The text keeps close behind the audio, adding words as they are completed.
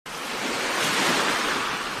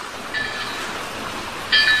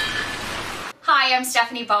Hi, I'm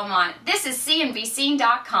Stephanie Beaumont. This is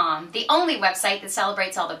cnbscene.com, the only website that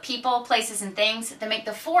celebrates all the people, places, and things that make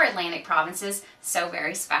the 4 Atlantic provinces so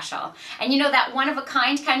very special. And you know, that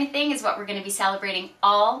one-of-a-kind kind of thing is what we're going to be celebrating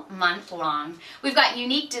all month long. We've got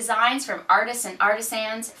unique designs from artists and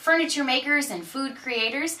artisans, furniture makers, and food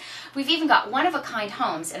creators. We've even got one-of-a-kind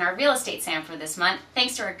homes in our real estate sample this month,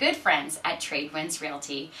 thanks to our good friends at Tradewinds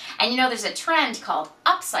Realty. And you know, there's a trend called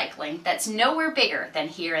upcycling that's nowhere bigger than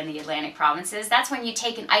here in the Atlantic provinces. That's when you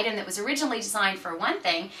take an item that was originally designed for one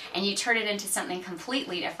thing and you turn it into something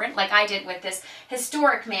completely different, like I did with this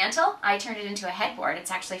historic mantle. I turned it into a headboard. It's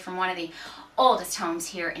actually from one of the oldest homes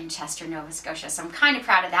here in Chester, Nova Scotia. So I'm kind of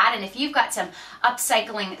proud of that. And if you've got some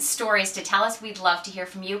upcycling stories to tell us, we'd love to hear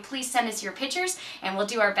from you. Please send us your pictures and we'll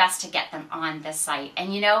do our best to get them on the site.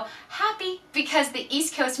 And you know, happy because the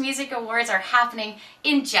East Coast Music Awards are happening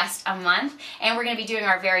in just a month. And we're going to be doing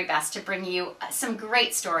our very best to bring you some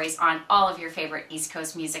great stories on all of your favorite East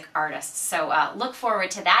Coast music artists. So look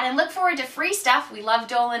forward to that and look forward to free stuff. We love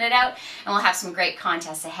doling it out, and we'll have some great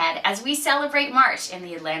contests ahead as we celebrate March in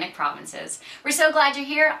the Atlantic provinces. We're so glad you're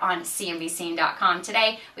here on cnbscene.com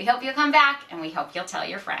today. We hope you'll come back and we hope you'll tell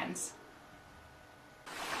your friends.